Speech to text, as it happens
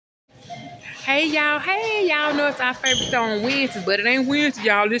Hey y'all know it's our favorite store on Wednesdays, but it ain't Wednesday,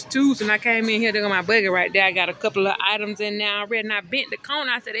 y'all. It's Tuesday, and I came in here, they got my buggy right there. I got a couple of items in there already, and I bent the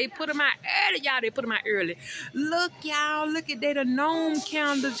corner. I said, they put them out early, y'all. They put them out early. Look, y'all, look at they the gnome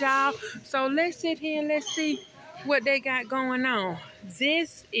candles, y'all. So let's sit here and let's see what they got going on.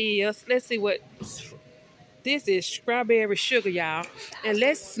 This is, let's see what, this is strawberry sugar, y'all. And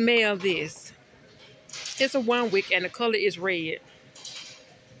let's smell this. It's a 1 wick, and the color is red.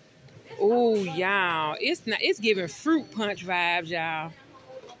 Oh, y'all, it's giving fruit punch vibes, y'all.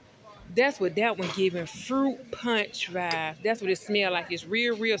 That's what that one giving, fruit punch vibes. That's what it smells like. It's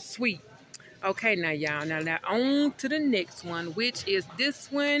real sweet. Okay, now y'all, now on to the next one, which is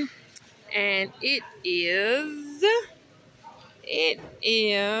this one, and it is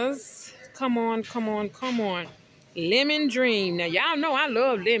come on, lemon dream. Now y'all know I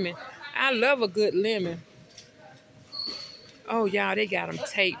love lemon. I love a good lemon. Oh, y'all, they got them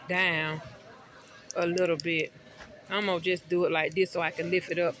taped down a little bit. I'm gonna just do it like this so I can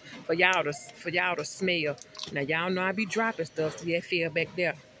lift it up for y'all to smell. Now y'all know I be dropping stuff, so that feel back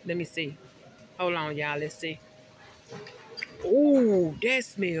there. Let me see. Hold on, y'all. Let's see. Oh, that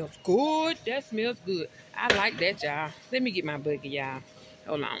smells good. That smells good. I like that, y'all. Let me get my buggy, y'all.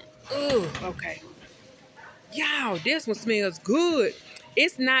 Hold on. Oh, okay. Y'all, this one smells good.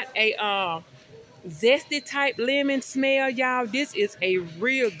 It's not a zesty type lemon smell, y'all. This is a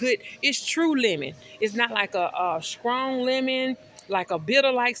real good, it's true lemon. It's not like a strong lemon, like a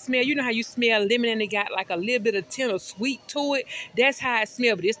bitter like smell. You know how you smell lemon and it got like a little bit of tender sweet to it? That's how it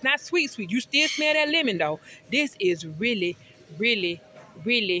smells, but it's not sweet. You still smell that lemon though. This is really,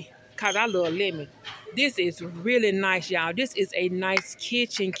 cause I love lemon. This is really nice, y'all. This is a nice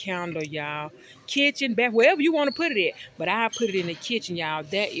kitchen candle, y'all. Kitchen, back, wherever you want to put it at. But I put it in the kitchen, y'all.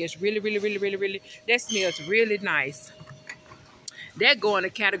 That is really, that smells really nice. That go in the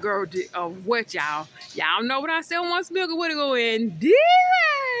category of what, y'all? Y'all know what I said once milk, what it go in?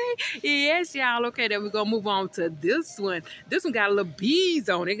 Yes, y'all. Okay, then we're going to move on to this one. This one got a little bees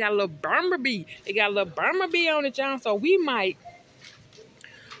on it. It got a little Burma bee. It got a little Burma bee on it, y'all. So we might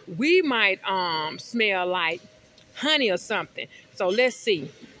smell like honey or something. So let's see.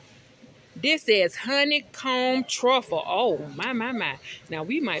 This says honeycomb truffle. Oh, my. Now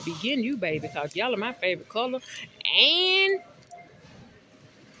we might be getting you, baby, because y'all are my favorite color. And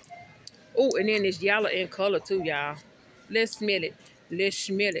oh, and then it's yellow in color too, y'all. Let's smell it. Let's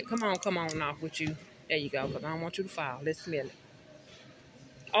smell it. Come on off with you. There you go, because I don't want you to fall. Let's smell it.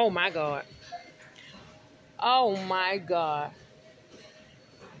 Oh my God. Oh my God.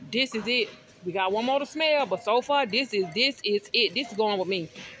 This is it. We got one more to smell, but so far this is it. This is going with me.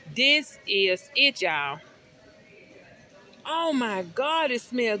 This is it, y'all. Oh my God, it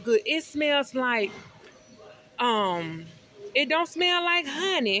smells good. It smells like it don't smell like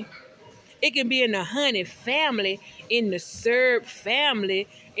honey. It can be in the honey family, in the syrup family,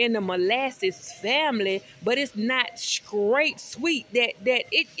 in the molasses family, but it's not straight sweet.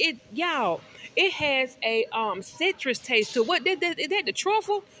 Y'all, it has a citrus taste to it. What is that the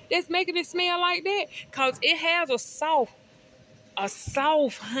truffle that's making it smell like that? Cause it has a soft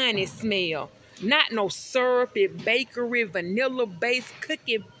honey smell. Not no syrupy, bakery, vanilla based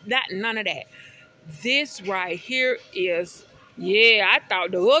cookie, none of that. This right here is, yeah, I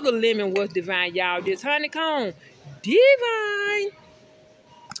thought the other lemon was divine, y'all. This honeycomb, divine.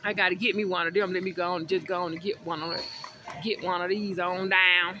 I gotta get me one of them. Let me go on, just go on and get one of these on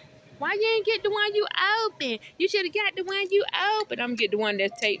down. Why you ain't get the one you open? You should have got the one you open. I'm gonna get the one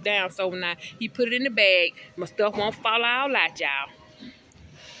that's taped down so when he put it in the bag, my stuff won't fall all out, y'all.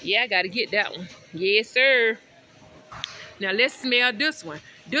 Yeah, I gotta get that one. Yes, sir. Now let's smell this one.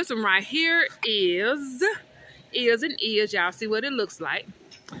 This one right here is y'all see what it looks like.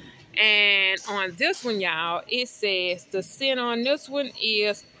 And on this one, y'all, it says the scent on this one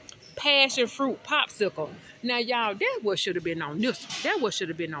is passion fruit popsicle. Now, y'all, that's what should have been on this one. That what should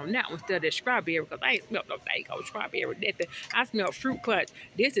have been on that one instead of that strawberry, because I ain't smelled no thing called strawberry. Nothing. I smelled fruit punch.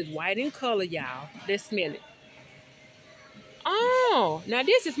 This is white in color, y'all. Let's smell it. Oh, now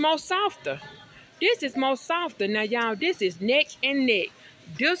this is more softer. This is more softer. Now, y'all, this is neck and neck.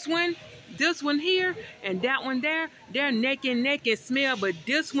 This one here and that one there, they're neck and neck in smell, but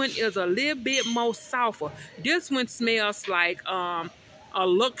this one is a little bit more softer. This one smells like a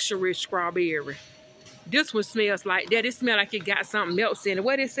luxury strawberry. This one smells like that. It smells like it got something else in it.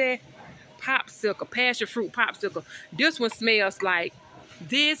 What it said? Popsicle, passion fruit popsicle. This one smells like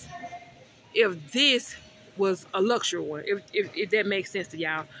this. If this was a luxury one, if that makes sense to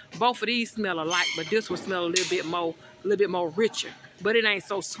y'all. Both of these smell alike, but this one smells a little bit more richer. But it ain't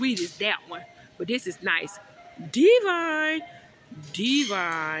so sweet as that one. But this is nice. Divine.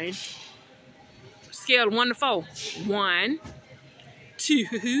 Scale of 1 to 4. 1,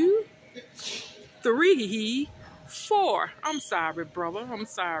 2, 3, 4. I'm sorry, brother. I'm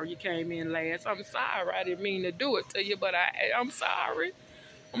sorry you came in last. I'm sorry. I didn't mean to do it to you, but I'm sorry.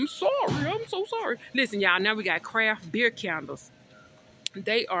 I'm sorry. I'm so sorry. Listen, y'all, now we got craft beer candles.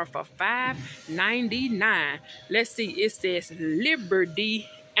 They are for $5.99. Let's see. It says Liberty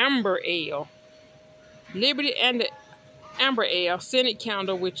Amber Ale. Liberty and the Amber Ale scented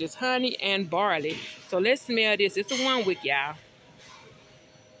candle, which is honey and barley. So let's smell this. It's a 1 wick, y'all.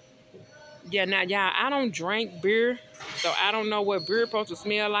 Yeah, now, y'all, I don't drink beer, so I don't know what beer is supposed to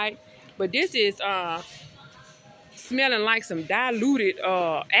smell like. But this is smelling like some diluted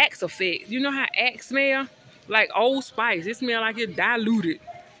Axe effect. You know how Axe smell? Like Old Spice. It smells like it's diluted.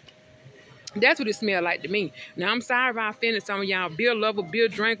 That's what it smells like to me. Now, I'm sorry if I offended some of y'all beer lovers, beer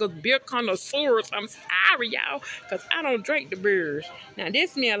drinkers, beer connoisseurs. I'm sorry, y'all, because I don't drink the beers. Now,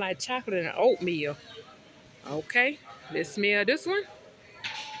 this smells like chocolate and oatmeal. Okay, let's smell this one.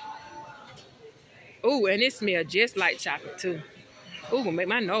 Ooh, and it smells just like chocolate, too. Ooh, gonna make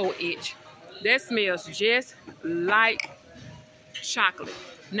my nose itch. That smells just like chocolate.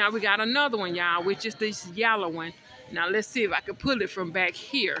 Now, we got another one, y'all, which is this yellow one. Now, let's see if I can pull it from back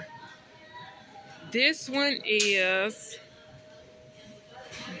here. This one is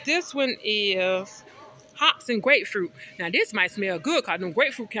hops and grapefruit. Now, this might smell good because them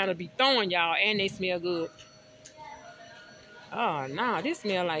grapefruit kind of be throwing, y'all, and they smell good. Oh, no, this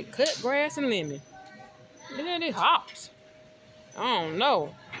smell like cut grass and lemon. Look at this hops. I don't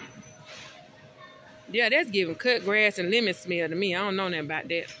know. Yeah, that's giving cut grass and lemon smell to me. I don't know nothing about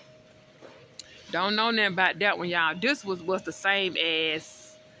that. Don't know nothing about that one, y'all. This was the same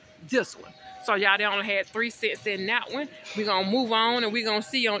as this one. So, y'all, they only had 3 cents in that one. We're going to move on, and we're going to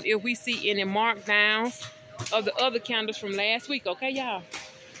see if we see any markdowns of the other candles from last week. Okay, y'all?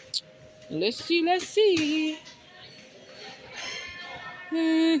 Let's see, let's see.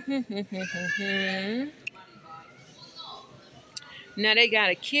 Now, they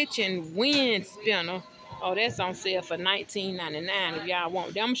got a kitchen wind spinner. Oh, that's on sale for $19.99 if y'all want.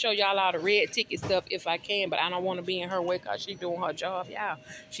 I'm going to show y'all all the red ticket stuff if I can, but I don't want to be in her way because she doing her job, y'all.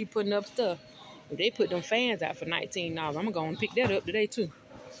 She putting up stuff. If they put them fans out for $19, I'm going to go and pick that up today, too.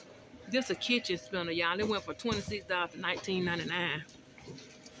 This a kitchen spinner, y'all. It went from $26 to $19.99.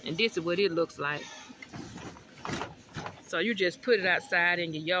 And this is what it looks like. So you just put it outside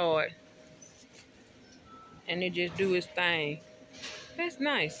in your yard. And it just do its thing. That's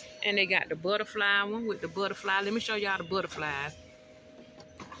nice. And they got the butterfly one with the butterfly. Let me show y'all the butterflies.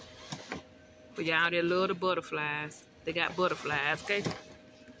 For y'all that love the butterflies. They got butterflies, okay?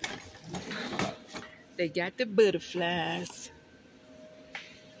 They got the butterflies.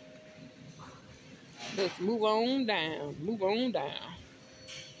 Let's move on down. Move on down.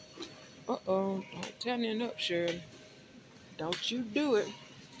 Uh-oh. Don't turn it up, Shirley. Don't you do it.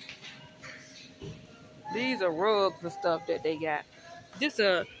 These are rugs and stuff that they got. Is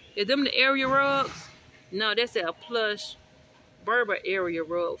them the area rugs? No, that's a plush Berber area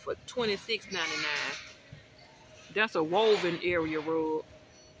rug for $26.99. That's a woven area rug.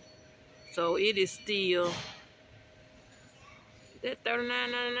 So it is still that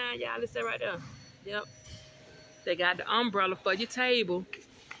 $39.99, y'all. Let's say right there. Yep. They got the umbrella for your table.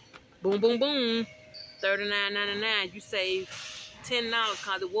 Boom, boom, boom. $39.99. You save $10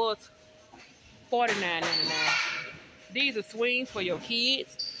 because it was $49.99. These are swings for your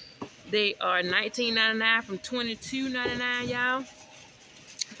kids. They are $19.99 from $22.99, y'all.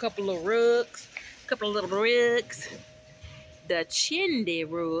 A couple of rugs. A couple of little rugs. The Chindy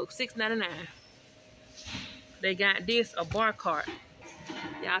rug, $6.99. They got this, a bar cart.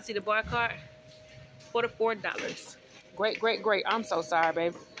 Y'all see the bar cart? $44. Great, great, great. I'm so sorry,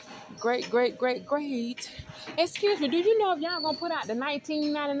 baby. Great, great, great, great. Excuse me, do you know if y'all gonna put out the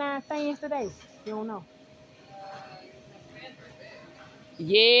 $19.99 fans today? You don't know.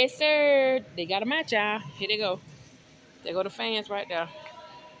 Yes, sir. They got them out, y'all. Here they go. There go the fans right there.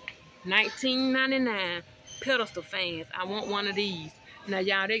 $19.99 pedestal fans. I want one of these. Now,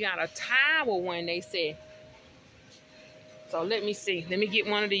 y'all, they got a tower one, they said. So let me see. Let me get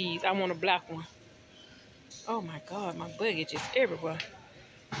one of these. I want a black one. Oh my God, my luggage is everywhere.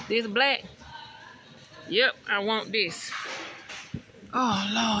 This black. Yep, I want this. Oh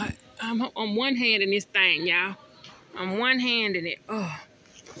Lord, I'm one-handing this thing, y'all. I'm one-handing it. Oh,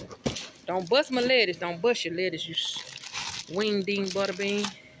 don't bust my lettuce. Don't bust your lettuce, you wing ding butterbean.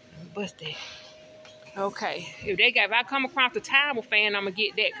 Don't bust that. Okay, if I come across the towel fan, I'm gonna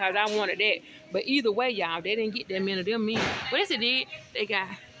get that because I wanted that. But either way, y'all, they didn't get that many of them in. But yes, it did.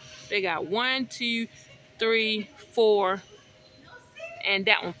 They got 1, 2, 3, 4, and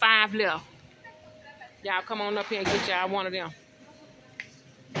that one 5 left. Y'all come on up here and get y'all one of them.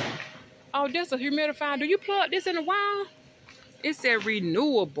 Oh, that's a humidifier. Do you plug this in the wall? It said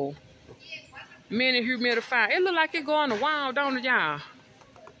renewable mini humidifier. It look like it go on the wall, don't it, y'all?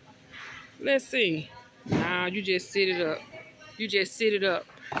 Let's see. Nah, you just sit it up. You just sit it up.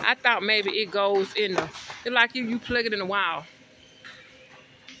 I thought maybe it goes in the, it's like you plug it in the wall.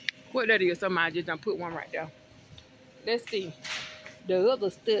 What that is, somebody just done put one right there. Let's see. The other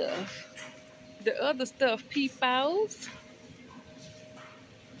stuff. The other stuff, peoples.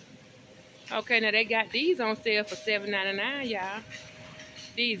 Okay, now they got these on sale for $7.99, y'all.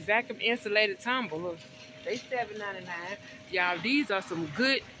 These vacuum insulated tumblers. They $7.99. Y'all, these are some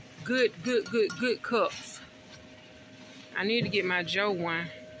good cups. I need to get my Joe one.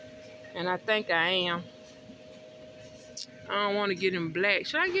 And I think I am. I don't want to get them black.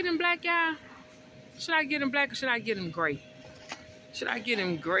 Should I get them black, y'all? Should I get them black or should I get them gray? Should I get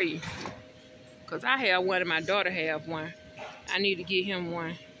them gray? Because I have one and my daughter have one. I need to get him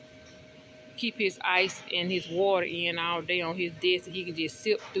one. Keep his ice and his water in all day on his desk so he can just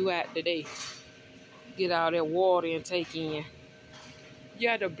sip throughout the day. Get all that water and take in.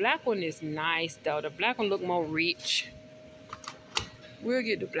 Yeah, the black one is nice though. The black one look more rich. We'll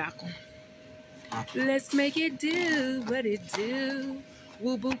get the black one. Let's make it do what it do.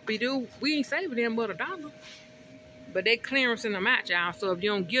 Woo boopy doo. We ain't saving them but $1. But they clearancing them out, y'all. So if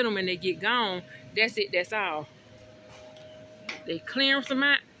you don't get them and they get gone, that's it, that's all. They clearance them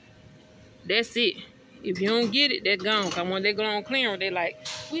out. That's it. If you don't get it, they're gone. Cause when they go on clearance, they like,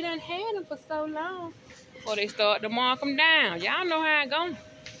 we done had them for so long. Or they start to mark them down. Y'all know how it go.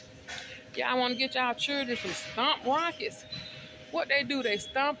 Y'all want to get y'all children some stump rockets. What they do, they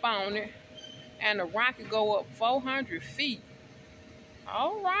stomp on it. And the rocket go up 400 feet.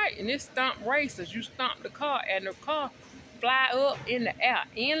 All right. And it's stump racers. You stomp the car and the car fly up in the air.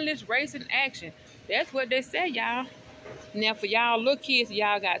 Endless racing action. That's what they say, y'all. Now, for y'all little kids,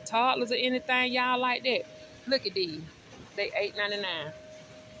 y'all got toddlers or anything, y'all like that. Look at these. They $8.99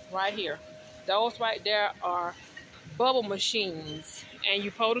 right here. Those right there are bubble machines. And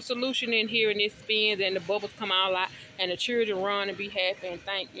you pour the solution in here and it spins and the bubbles come out a lot. And the children run and be happy and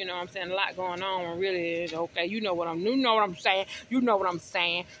think, you know what I'm saying, a lot going on. And really, okay, you know what I'm saying. You know what I'm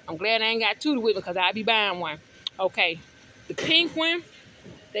saying. I'm glad I ain't got two to with me because I'll be buying one. Okay, the pink one,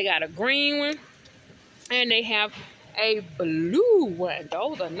 they got a green one, and they have a blue one.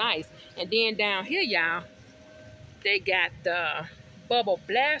 Those are nice. And then down here, y'all, they got the bubble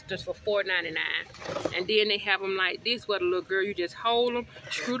blasters for $4.99. And then they have them like this where the little girl, you just hold them,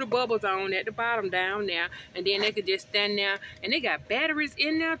 screw the bubbles on at the bottom down there, and then they could just stand there. And they got batteries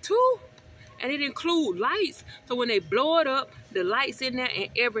in there too. And it includes lights. So when they blow it up, the lights in there and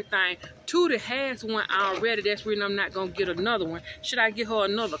everything. Tuda has one already. That's reason I'm not going to get another one. Should I get her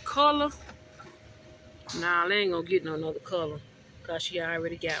another color? Nah, I ain't going to get no another color. Because she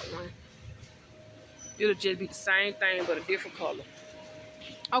already got one. It'll just be the same thing, but a different color.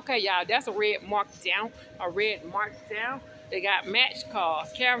 Okay, y'all, that's a red marked down. A red marked down. They got match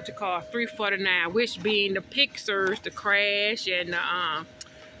cars, character cars, $3.49, which being the Pixars, the Crash, and the,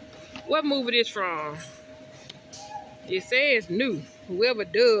 what movie this from? It says new. Whoever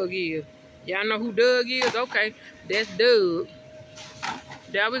Doug is. Y'all know who Doug is? Okay, that's Doug.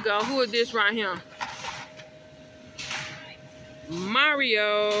 There we go. Who is this right here?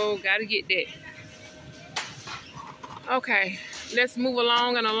 Mario. Gotta get that. Okay, let's move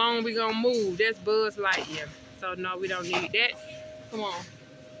along, and along we gonna move. That's Buzz Lightyear. So no, we don't need that. Come on.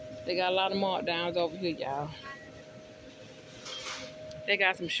 They got a lot of markdowns over here, y'all. They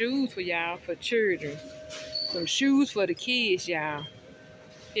got some shoes for y'all, for children. Some shoes for the kids, y'all.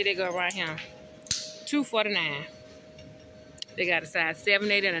 Here they go right here. $2.49. They got a size 7,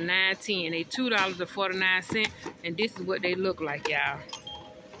 8, and a 9, 10. They $2.49, and this is what they look like, y'all.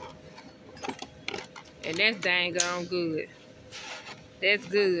 And that's dang on good. That's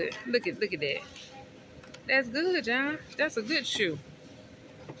good. Look at that. That's good, y'all. That's a good shoe.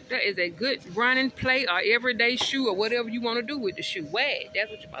 That is a good running, play, or everyday shoe, or whatever you want to do with the shoe. Wait, that's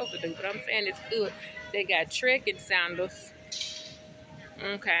what you're supposed to do. But I'm saying it's good. They got trekking sandals.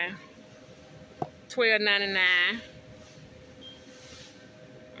 Okay. $12.99.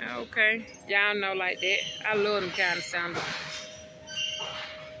 Okay. Y'all know like that. I love them kind of sandals.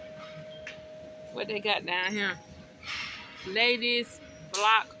 What they got down here? Ladies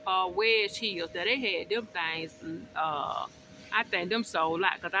block wedge heels. Now they had them things. I think them sold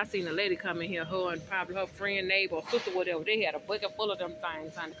out because I seen a lady come in here, her and probably her friend, neighbor, or sister, whatever. They had a bucket full of them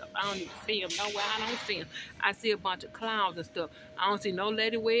things, honey, because I don't even see them nowhere. I don't see them. I see a bunch of clowns and stuff. I don't see no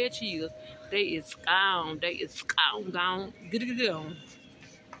lady wedge heels. They is gone. They is gone. Get on.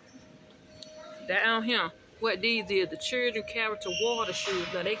 Down here, what these is, the children character water shoes.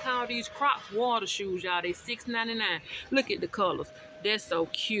 Now they call these Crocs water shoes, y'all. They $6.99. Look at the colors. That's so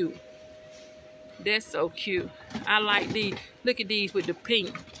cute. That's so cute. I like these. Look at these with the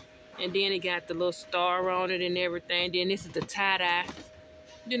pink. And then it got the little star on it and everything. Then this is the tie-dye.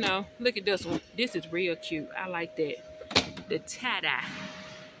 You know, look at this one. This is real cute. I like that. The tie-dye.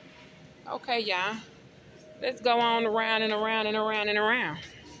 Okay, y'all. Let's go on around and around and around and around.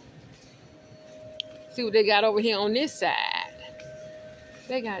 See what they got over here on this side.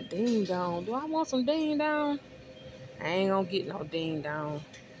 They got ding dong. Do I want some ding dong? I ain't gonna get no ding dong.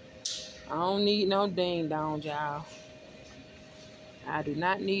 I don't need no ding dong, y'all. I do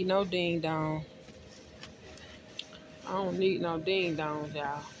not need no ding dong. I don't need no ding dong,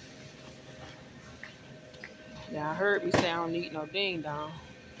 y'all. Y'all heard me say I don't need no ding dong.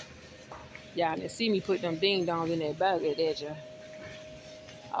 Y'all didn't see me put them ding dongs in that bag at that, y'all.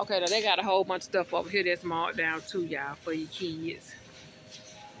 Okay, now they got a whole bunch of stuff over here that's marked down too, y'all, for your kids.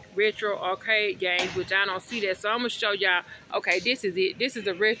 Retro arcade games, which I don't see that, so I'm gonna show y'all. Okay, this is it. This is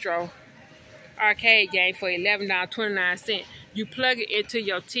a retro arcade game for $11.29. You plug it into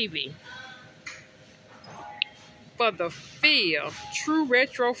your TV. For the feel, true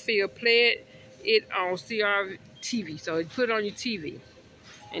retro feel, play it on CR TV. So you put it on your TV,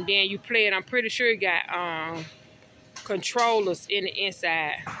 and then you play it. I'm pretty sure it got controllers in the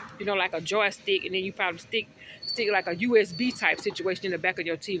inside, you know, like a joystick, and then you probably stick like a USB type situation in the back of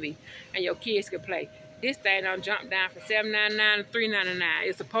your TV, and your kids can play. This thing don't jump down from $7.99 to $3.99.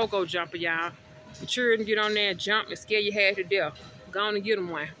 It's a pogo jumper, y'all. The children get on there and jump and scare your head to death. Go on and get them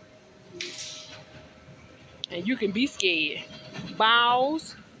one. And you can be scared.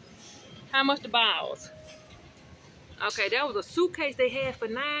 Balls. How much the balls? Okay, that was a suitcase they had for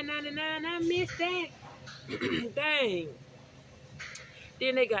 $9.99. I missed that. Dang.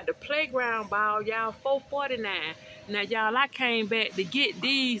 Then they got the playground ball, y'all, $4.49. Now, y'all, I came back to get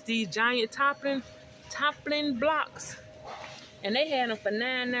these giant toppling blocks, and they had them for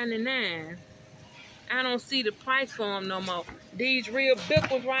 $9.99. I don't see the price for them no more. These real big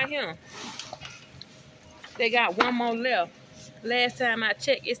ones right here. They got one more left. Last time I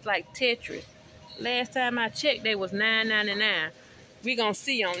checked, it's like Tetris. Last time I checked, they was $9.99. We gonna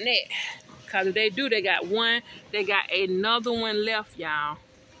see on that. Because if they do, they got one. They got another one left, y'all.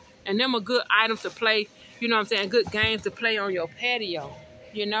 And them are good items to play. You know what I'm saying? Good games to play on your patio.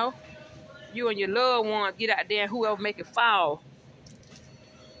 You know? You and your loved ones get out there and whoever make it fall.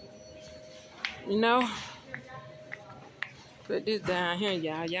 You know? Put this down here,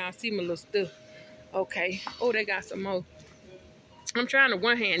 y'all. Y'all see my little stuff. Okay. Oh, they got some more. I'm trying to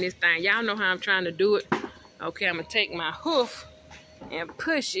one-hand this thing. Y'all know how I'm trying to do it. Okay, I'm going to take my hoof and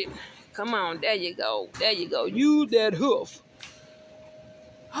push it. Come on, there you go. There you go. Use that hoof.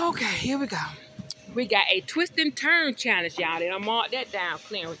 Okay, here we go. We got a twist and turn challenge, y'all. And I marked that down,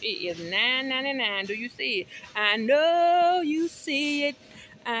 clearance. It is $9.99. Do you see it? I know you see it.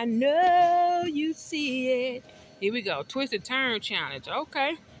 I know you see it. Here we go. Twist and turn challenge.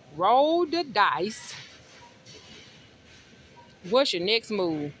 Okay. Roll the dice. What's your next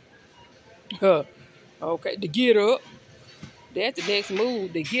move? Okay, to get up. That's the next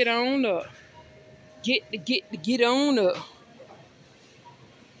move, to get on up. Get on up.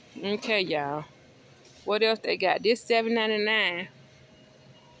 Okay, y'all. What else they got? This $7.99.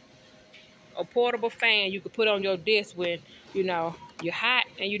 A portable fan you can put on your desk when, you know, you're hot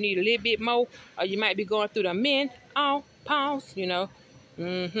and you need a little bit more, or you might be going through the menopause, you know.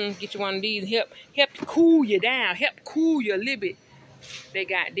 Get you one of these, help cool you down, help cool you a little bit. They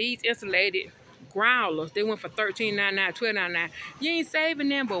got these insulated growlers. They went for $13.99, $12.99. You ain't saving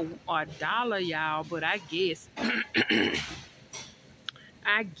them but $1, y'all. But I guess,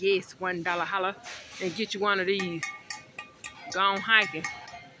 $1 holla and get you one of these. Gone hiking.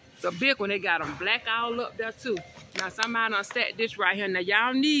 The big one, they got them black all up there too. Now somebody done set this right here. Now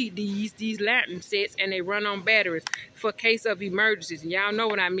y'all need these lantern sets, and they run on batteries for case of emergencies. And y'all know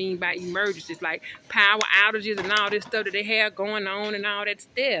what I mean by emergencies, like power outages and all this stuff that they have going on and all that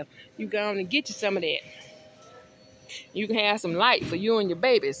stuff. You go on and get you some of that. You can have some light for you and your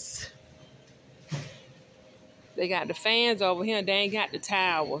babies. They got the fans over here. They ain't got the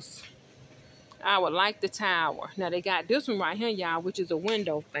towers. I would like the tower. Now they got this one right here, y'all, which is a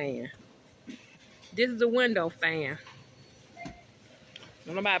window fan. This is a window fan.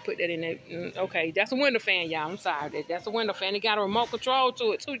 Don't nobody put that in there. Okay, that's a window fan, y'all. I'm sorry. That's a window fan. It got a remote control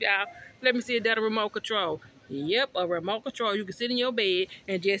to it too, y'all. Let me see if that's a remote control. Yep, a remote control. You can sit in your bed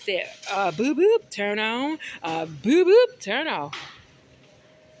and just say, boop, boop, turn on. Boop, boop, turn off.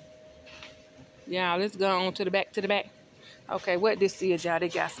 Y'all, let's go on to the back, Okay, what this is, y'all, they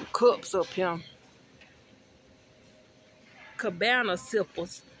got some cups up here. Cabana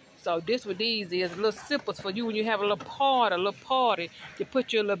sippers. So this what these is, little sippers for you when you have a little party. You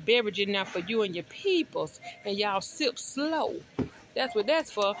put your little beverage in there for you and your peoples, and y'all sip slow. That's what that's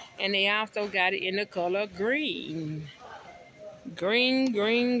for. And they also got it in the color green. Green,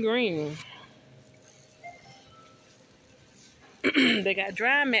 green, green. They got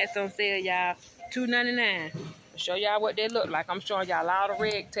dry mats on sale, y'all. $2.99. Show y'all what they look like. I'm showing y'all all the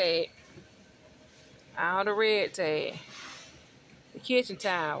red tag. All the red tag. The kitchen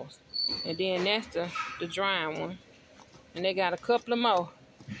towels. And then that's the drying one. And they got a couple of more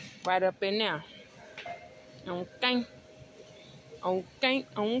right up in there. Okay. Okay,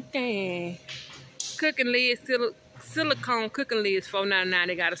 okay. Cooking lids, silicone cooking lids, $4.99.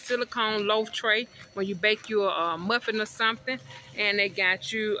 They got a silicone loaf tray when you bake your muffin or something. And they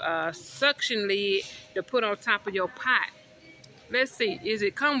got you a suction lid to put on top of your pot. Let's see, is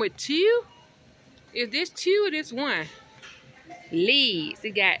it come with two? Is this two or this one? Lids,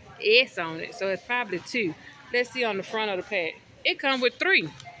 it got S on it, so it's probably two. Let's see on the front of the pack. It comes with 3.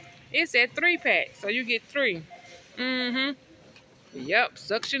 It's at 3-pack, so you get 3. Yep,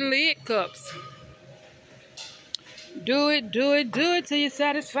 suction lid cups. Do it till you're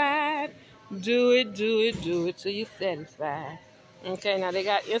satisfied. Do it till you're satisfied. Okay, now they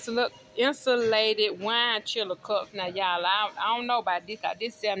got insulated wine chiller cups. Now, y'all, I don't know about this.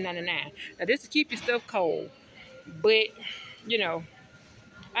 This is $7.99. Now, this to keep your stuff cold. But, you know,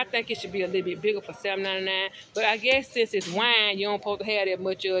 I think it should be a little bit bigger for $7.99. But I guess since it's wine, you don't supposed to have that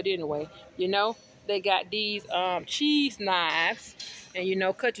much of it anyway. You know, they got these cheese knives. And, you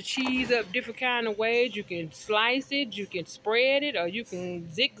know, cut your cheese up different kind of ways. You can slice it, you can spread it, or you can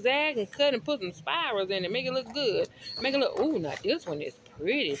zigzag and cut and put some spirals in it. Make it look good. Make it look, ooh, now this one is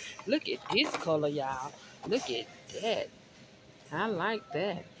pretty. Look at this color, y'all. Look at that. I like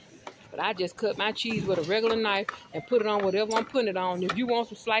that. But I just cut my cheese with a regular knife and put it on whatever I'm putting it on. If you want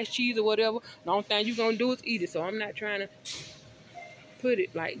some sliced cheese or whatever, the only thing you're going to do is eat it. So I'm not trying to put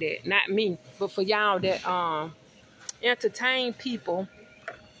it like that. Not me. But for y'all that entertain people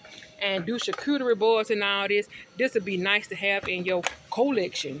and do charcuterie boards and all this would be nice to have in your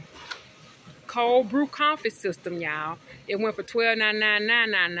collection. Cold brew coffee system, y'all. It went for $12.99,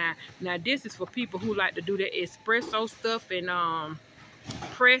 $9.99. Now this is for people who like to do the espresso stuff and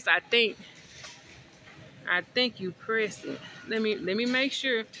press. I think you press it. Let me make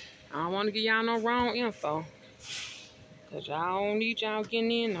sure. I don't want to give y'all no wrong info, cause y'all don't need y'all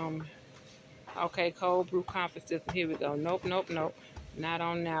getting in on me. Okay, cold brew coffee system. Here we go. Nope. Not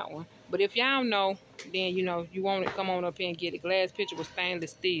on that one. But if y'all know, then you know you want it, come on up here and get it. Glass pitcher with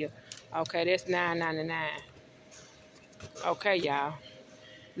stainless steel. Okay, that's $9.99. Okay, y'all.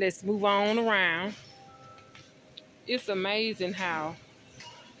 Let's move on around. It's amazing how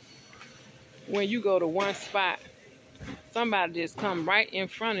when you go to one spot, somebody just come right in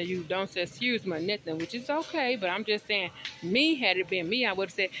front of you, don't say excuse me or nothing, which is okay, but I'm just saying, me, had it been me, I would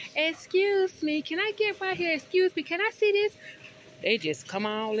have said, excuse me, can I get right here? Excuse me, can I see this? They just come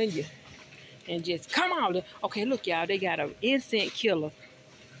all in you and just come all in. Okay, look, y'all, they got an insect killer.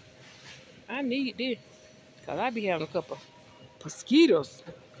 I need this because I be having a couple mosquitoes,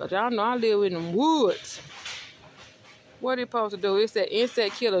 because y'all know I live in the woods. What it supposed to do? It's that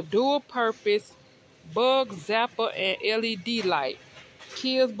insect killer, dual purpose bug zapper and LED light.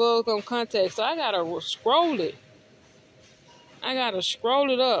 Kills bugs on contact. So I gotta scroll it. I gotta scroll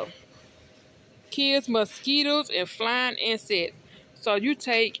it up. Kills mosquitoes and flying insects. So you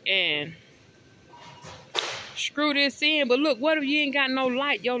take and screw this in. But look, what if you ain't got no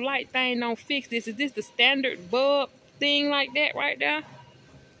light? Your light thing don't fix this. Is this the standard bulb thing like that right there?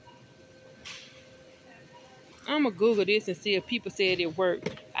 I'm going to Google this and see if people said it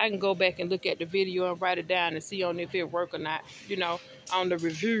worked. I can go back and look at the video and write it down and see on if it worked or not, you know, on the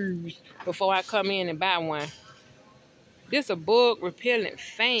reviews before I come in and buy one. This a bug repellent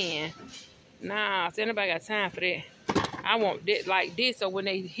fan. Nah, see, nobody got time for that. I want that like this, so when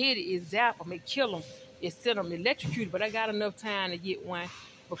they hit it, it zap them, it kill them, it send them electrocuted. But I got enough time to get one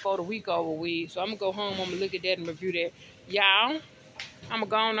before the week over with. So I'm going to go home, I'm going to look at that and review that. Y'all, I'm going to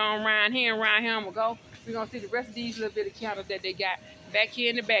go on around here and around here. I'm going to go. We're going to see the rest of these little bit of counters that they got back here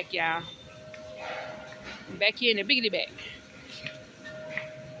in the back, y'all. Back here in the biggity back.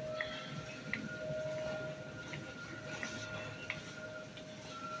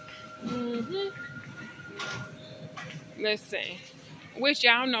 Let's see. Which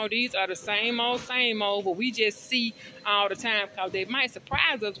y'all know these are the same old, but we just see all the time because they might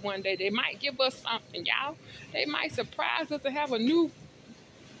surprise us one day. They might give us something, y'all. They might surprise us to have a new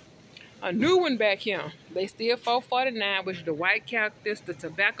a new one back here. They still $4.49, which is the white cactus, the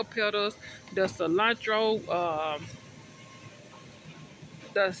tobacco petals, the cilantro,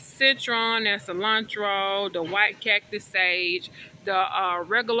 the citron and cilantro, the white cactus sage, the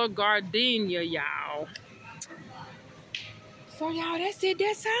regular gardenia, y'all. So y'all, that's it.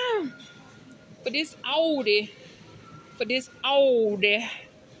 That's all for this oldie. For this oldie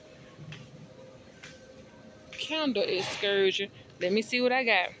candle excursion. Let me see what I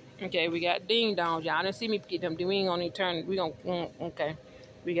got. Okay, we got ding dongs, y'all. Didn't see me get them. We ain't gonna even turn. We gonna okay.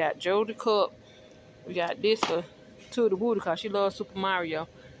 We got Joe the Cup. We got this for Tuda Booty because she loves Super Mario.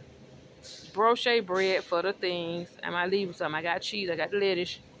 Brochet bread for the things. Am I leaving something? I got cheese. I got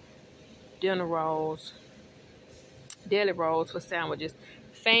lettuce. Dinner rolls. Deli rolls for sandwiches.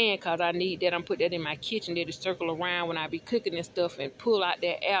 Fan because I need that. I'm put that in my kitchen there to circle around when I be cooking and stuff and pull out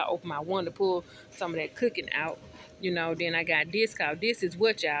that air. Open my window, pull some of that cooking out. You know, then I got this cause this is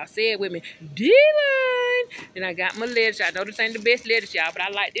what y'all said with me. Divine. Then I got my lettuce. I know this ain't the best lettuce, y'all, but I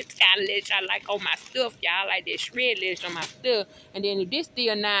like this kind of lettuce. I like on my stuff, y'all. I like that shred lettuce on my stuff. And then if this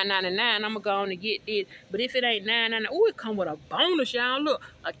still $9.99, I'm gonna go on and get this. But if it ain't $9.99, oh, it come with a bonus, y'all. Look,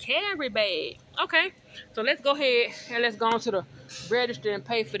 a carry bag. Okay, so let's go ahead and let's go on to the register and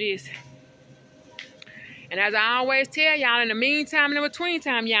pay for this. And as I always tell y'all, in the meantime and in between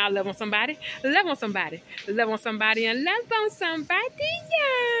time, y'all love on somebody, love on somebody, love on somebody, and love on somebody,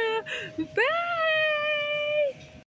 y'all. Bye.